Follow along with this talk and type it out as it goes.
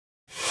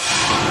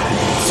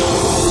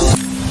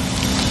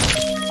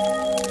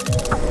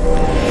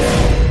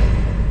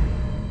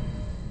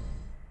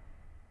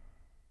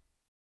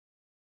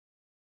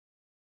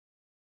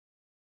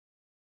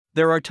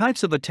There are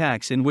types of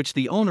attacks in which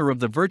the owner of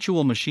the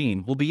virtual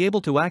machine will be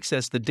able to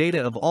access the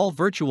data of all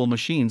virtual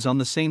machines on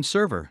the same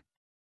server.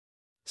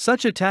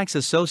 Such attacks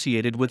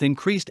associated with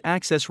increased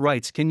access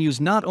rights can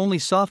use not only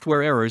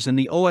software errors in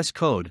the OS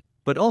code,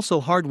 but also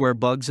hardware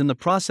bugs in the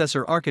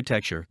processor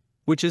architecture,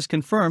 which is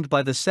confirmed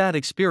by the sad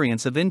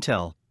experience of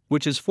Intel,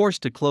 which is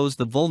forced to close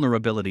the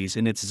vulnerabilities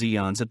in its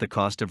Xeons at the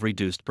cost of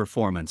reduced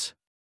performance.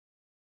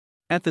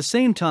 At the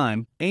same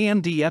time,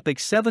 AMD EPYC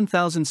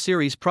 7000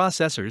 series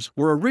processors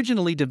were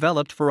originally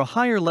developed for a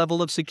higher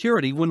level of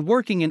security when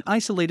working in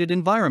isolated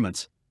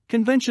environments,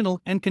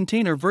 conventional and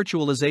container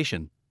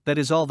virtualization. That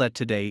is all that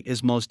today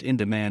is most in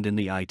demand in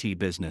the IT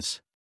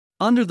business.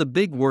 Under the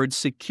big word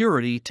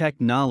security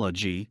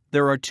technology,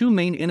 there are two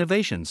main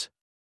innovations.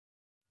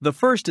 The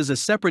first is a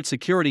separate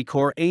security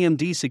core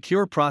AMD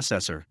Secure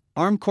processor,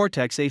 ARM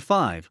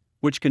Cortex-A5,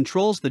 which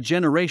controls the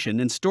generation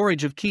and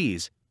storage of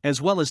keys, as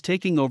well as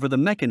taking over the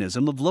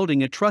mechanism of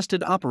loading a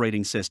trusted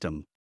operating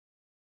system.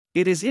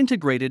 It is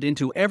integrated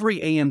into every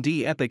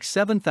AMD EPYC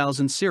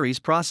 7000 series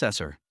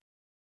processor.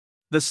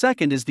 The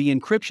second is the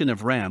encryption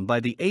of RAM by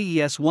the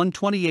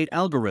AES-128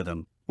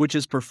 algorithm, which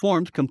is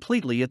performed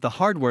completely at the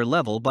hardware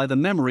level by the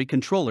memory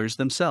controllers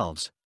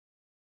themselves.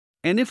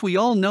 And if we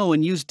all know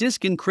and use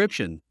disk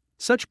encryption,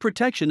 such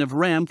protection of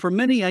RAM for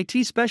many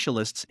IT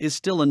specialists is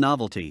still a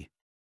novelty.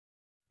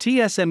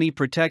 TSME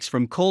protects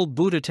from cold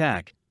boot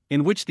attack,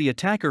 in which the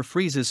attacker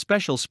freezes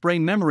special spray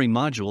memory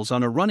modules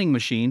on a running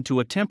machine to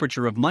a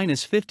temperature of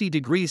 -50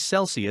 degrees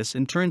Celsius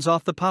and turns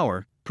off the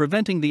power,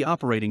 preventing the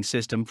operating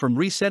system from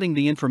resetting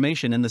the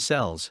information in the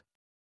cells.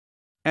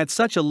 At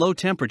such a low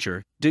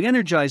temperature,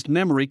 de-energized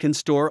memory can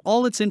store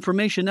all its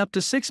information up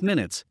to 6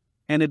 minutes,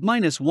 and at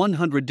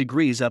 -100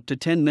 degrees up to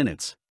 10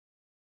 minutes.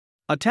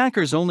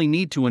 Attackers only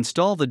need to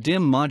install the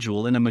DIMM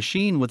module in a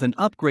machine with an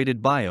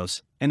upgraded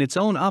BIOS and its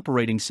own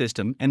operating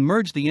system and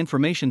merge the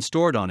information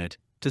stored on it,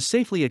 to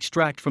safely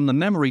extract from the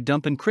memory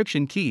dump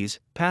encryption keys,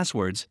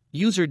 passwords,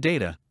 user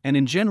data, and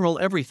in general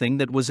everything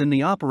that was in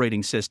the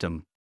operating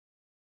system.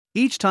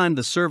 Each time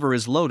the server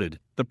is loaded,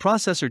 the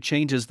processor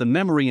changes the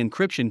memory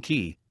encryption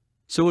key,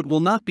 so it will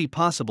not be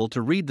possible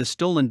to read the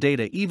stolen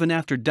data even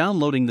after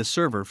downloading the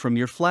server from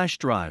your flash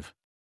drive.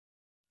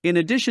 In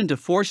addition to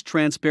forced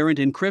transparent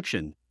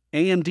encryption,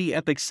 AMD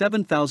EPYC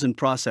 7000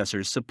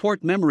 processors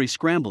support memory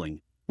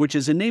scrambling, which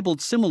is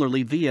enabled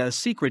similarly via a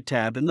secret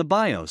tab in the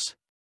BIOS.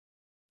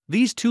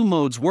 These two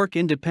modes work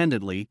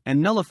independently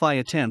and nullify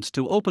attempts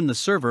to open the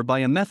server by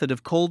a method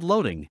of cold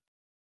loading.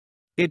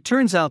 It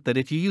turns out that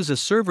if you use a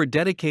server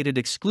dedicated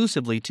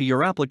exclusively to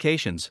your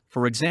applications,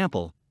 for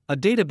example, a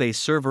database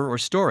server or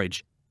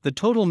storage, the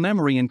total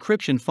memory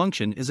encryption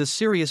function is a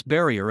serious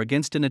barrier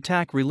against an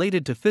attack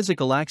related to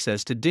physical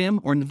access to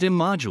DIMM or NVDIMM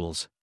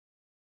modules.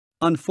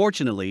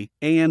 Unfortunately,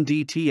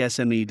 AMD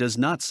TSME does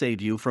not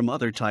save you from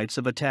other types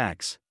of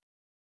attacks.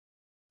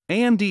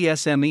 AMD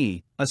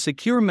SME, a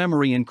secure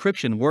memory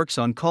encryption, works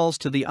on calls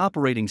to the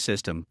operating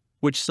system,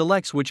 which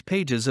selects which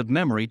pages of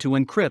memory to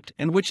encrypt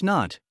and which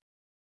not.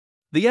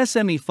 The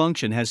SME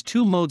function has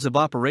two modes of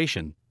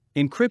operation.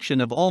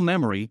 Encryption of all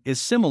memory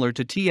is similar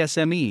to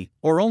TSME,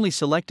 or only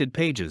selected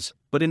pages,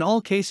 but in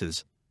all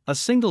cases, a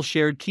single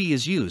shared key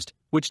is used,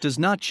 which does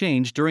not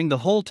change during the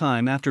whole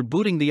time after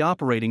booting the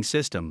operating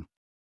system.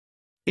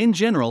 In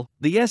general,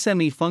 the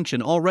SME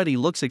function already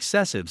looks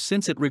excessive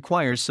since it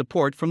requires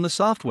support from the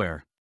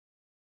software.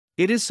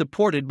 It is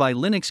supported by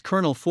Linux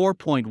kernel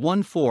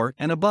 4.14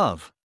 and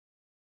above.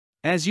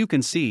 As you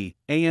can see,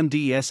 AMD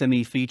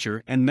SME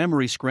feature and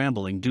memory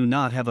scrambling do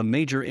not have a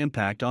major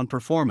impact on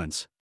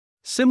performance.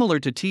 Similar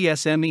to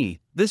TSME,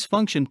 this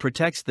function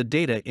protects the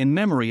data in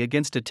memory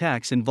against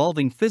attacks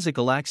involving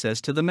physical access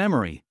to the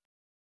memory.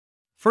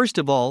 First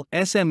of all,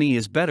 SME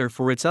is better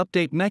for its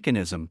update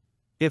mechanism.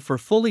 If for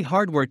fully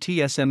hardware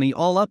TSME,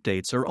 all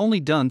updates are only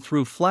done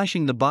through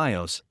flashing the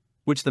BIOS,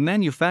 which the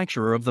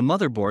manufacturer of the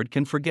motherboard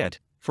can forget.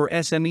 For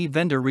SME,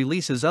 vendor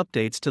releases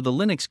updates to the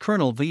Linux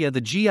kernel via the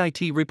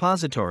GIT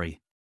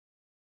repository.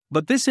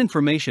 But this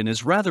information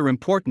is rather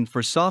important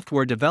for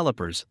software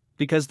developers,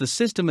 because the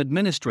system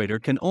administrator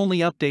can only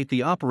update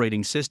the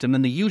operating system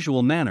in the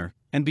usual manner,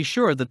 and be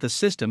sure that the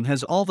system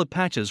has all the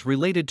patches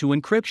related to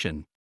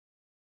encryption.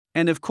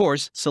 And of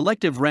course,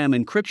 selective RAM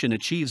encryption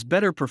achieves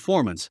better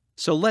performance,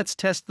 so let's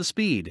test the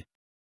speed.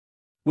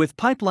 With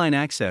pipeline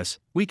access,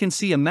 we can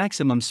see a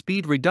maximum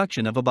speed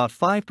reduction of about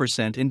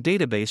 5% in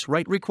database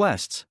write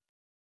requests.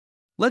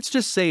 Let's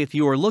just say if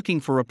you are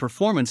looking for a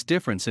performance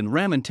difference in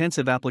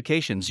RAM-intensive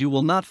applications, you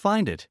will not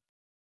find it.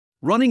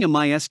 Running a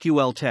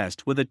MySQL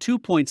test with a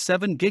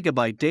 2.7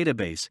 GB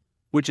database,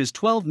 which is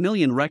 12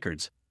 million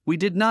records, we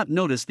did not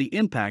notice the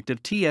impact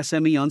of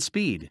TSME on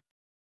speed.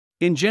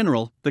 In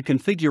general, the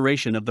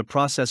configuration of the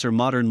processor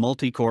modern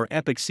multi-core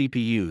EPYC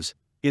CPUs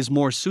is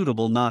more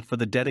suitable not for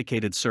the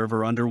dedicated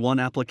server under one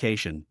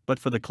application, but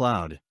for the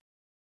cloud.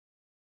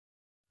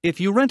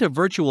 If you rent a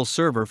virtual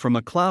server from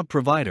a cloud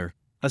provider,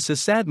 a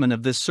sysadmin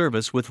of this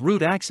service with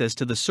root access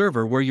to the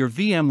server where your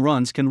VM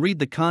runs can read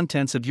the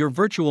contents of your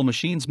virtual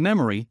machine's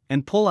memory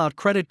and pull out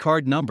credit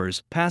card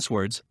numbers,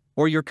 passwords,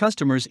 or your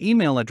customers'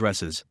 email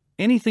addresses,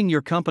 anything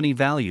your company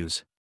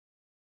values.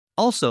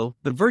 Also,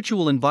 the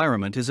virtual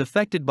environment is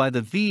affected by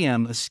the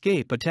VM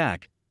escape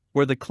attack,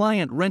 where the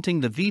client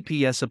renting the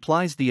VPS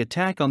applies the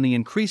attack on the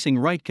increasing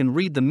right can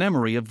read the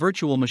memory of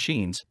virtual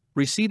machines,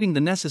 receiving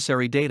the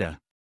necessary data.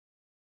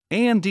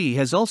 AMD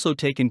has also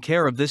taken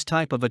care of this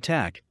type of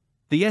attack.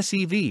 The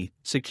SEV,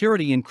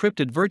 Security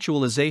Encrypted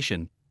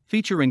Virtualization,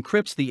 feature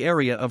encrypts the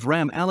area of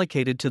RAM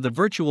allocated to the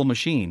virtual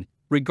machine,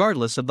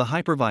 regardless of the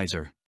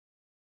hypervisor.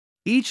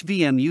 Each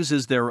VM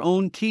uses their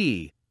own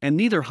key, and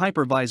neither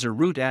hypervisor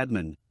root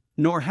admin,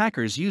 nor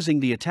hackers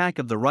using the attack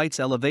of the writes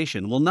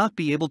elevation will not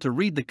be able to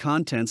read the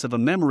contents of a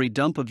memory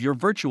dump of your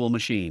virtual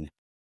machine.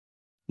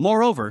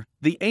 Moreover,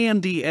 the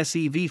AMD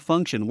SEV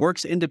function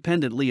works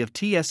independently of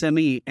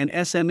TSME and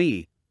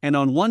SME, and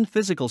on one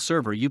physical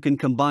server you can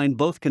combine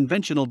both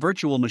conventional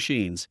virtual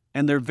machines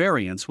and their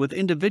variants with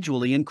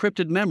individually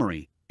encrypted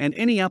memory, and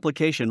any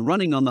application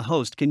running on the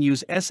host can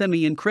use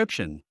SME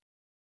encryption.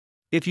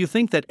 If you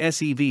think that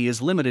SEV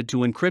is limited to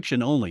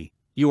encryption only,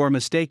 you are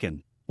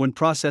mistaken. When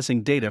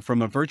processing data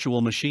from a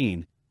virtual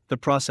machine, the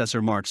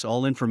processor marks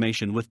all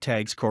information with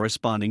tags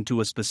corresponding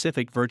to a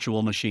specific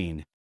virtual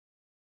machine.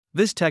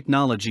 This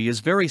technology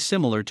is very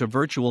similar to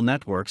virtual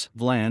networks,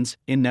 VLANs,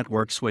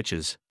 in-network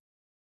switches.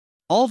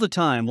 All the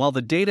time while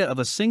the data of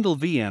a single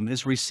VM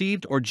is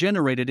received or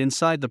generated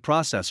inside the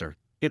processor,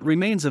 it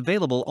remains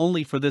available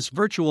only for this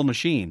virtual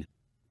machine,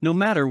 no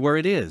matter where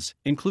it is,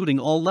 including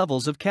all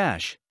levels of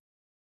cache.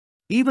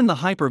 Even the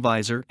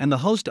hypervisor and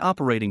the host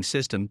operating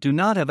system do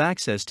not have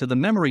access to the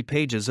memory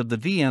pages of the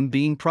VM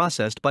being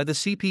processed by the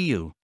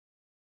CPU.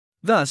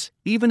 Thus,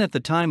 even at the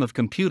time of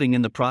computing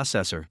in the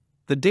processor,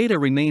 the data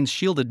remains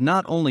shielded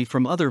not only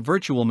from other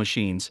virtual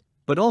machines,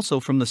 but also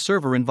from the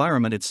server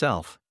environment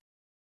itself.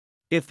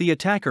 If the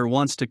attacker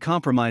wants to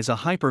compromise a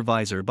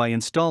hypervisor by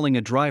installing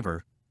a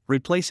driver,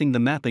 replacing the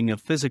mapping of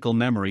physical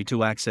memory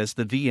to access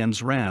the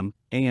VM's RAM,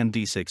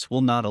 AMD 6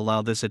 will not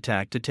allow this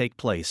attack to take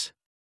place.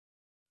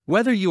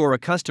 Whether you are a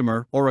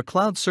customer or a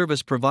cloud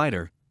service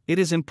provider, it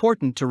is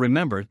important to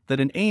remember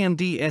that an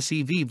AMD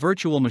SEV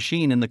virtual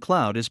machine in the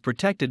cloud is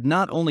protected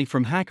not only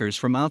from hackers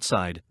from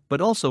outside, but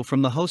also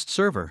from the host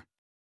server.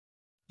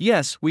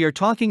 Yes, we are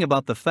talking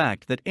about the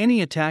fact that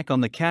any attack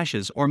on the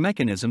caches or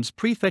mechanisms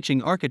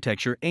prefetching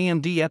architecture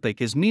AMD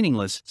EPYC is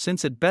meaningless,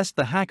 since at best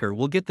the hacker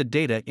will get the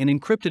data in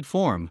encrypted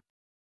form.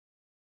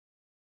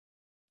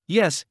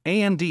 Yes,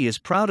 AMD is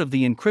proud of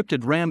the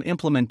encrypted RAM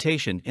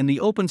implementation in the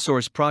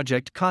open-source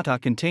project Kata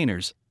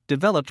Containers,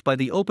 developed by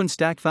the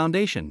OpenStack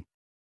Foundation.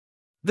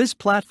 This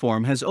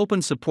platform has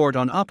open support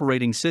on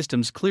operating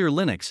systems Clear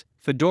Linux,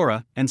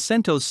 Fedora, and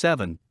CentOS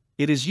 7.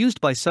 It is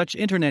used by such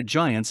internet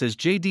giants as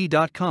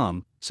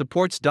JD.com,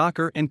 supports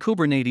Docker and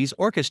Kubernetes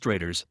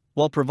orchestrators,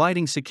 while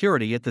providing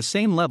security at the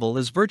same level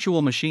as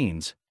virtual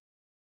machines.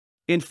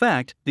 In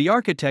fact, the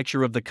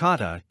architecture of the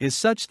Kata is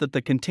such that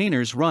the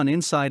containers run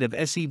inside of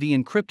SEV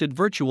encrypted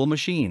virtual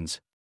machines.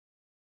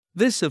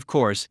 This, of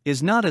course,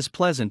 is not as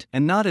pleasant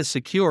and not as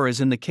secure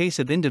as in the case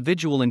of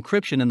individual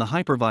encryption in the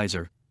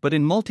hypervisor, but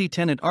in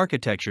multi-tenant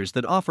architectures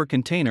that offer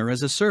container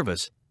as a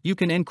service, you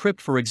can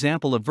encrypt, for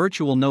example, a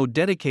virtual node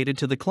dedicated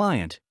to the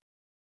client.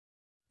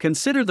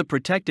 Consider the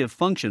protective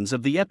functions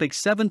of the EPYC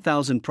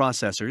 7000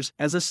 processors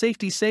as a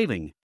safety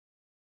saving.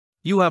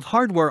 You have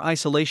hardware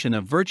isolation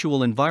of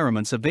virtual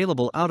environments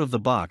available out of the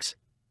box,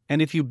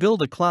 and if you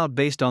build a cloud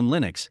based on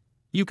Linux,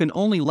 you can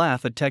only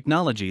laugh at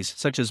technologies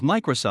such as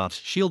Microsoft's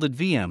shielded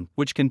VM,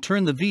 which can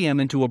turn the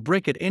VM into a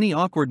brick at any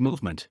awkward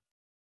movement.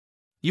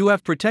 You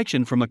have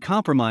protection from a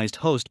compromised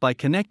host by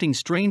connecting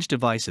strange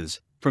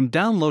devices, from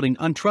downloading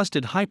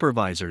untrusted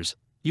hypervisors.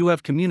 You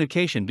have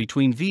communication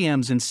between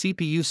VMs and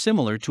CPU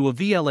similar to a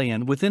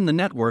VLAN within the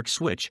network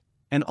switch,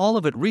 and all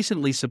of it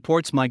recently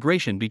supports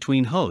migration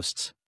between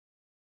hosts.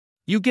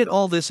 You get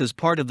all this as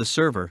part of the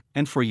server,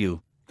 and for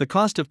you, the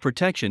cost of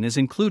protection is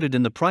included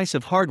in the price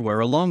of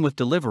hardware along with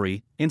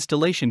delivery,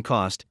 installation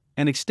cost,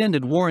 and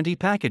extended warranty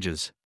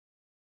packages.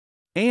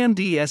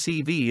 AMD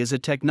SEV is a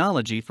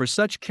technology for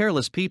such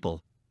careless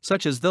people,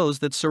 such as those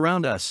that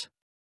surround us.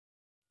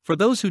 For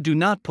those who do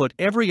not put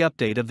every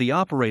update of the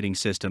operating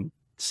system,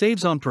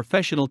 saves on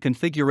professional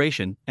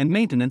configuration and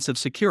maintenance of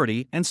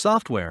security and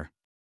software.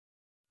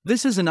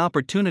 This is an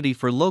opportunity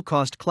for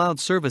low-cost cloud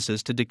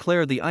services to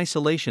declare the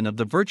isolation of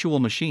the virtual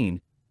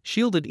machine,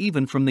 shielded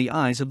even from the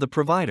eyes of the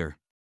provider.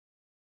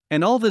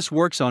 And all this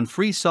works on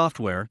free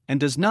software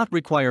and does not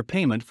require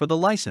payment for the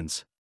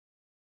license.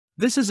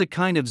 This is a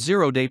kind of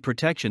zero-day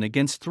protection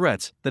against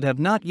threats that have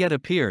not yet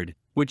appeared,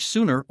 which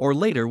sooner or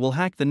later will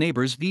hack the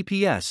neighbor's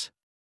VPS.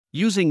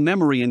 Using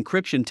memory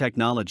encryption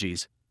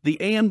technologies, the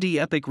AMD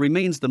EPYC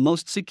remains the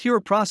most secure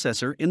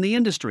processor in the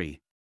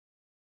industry.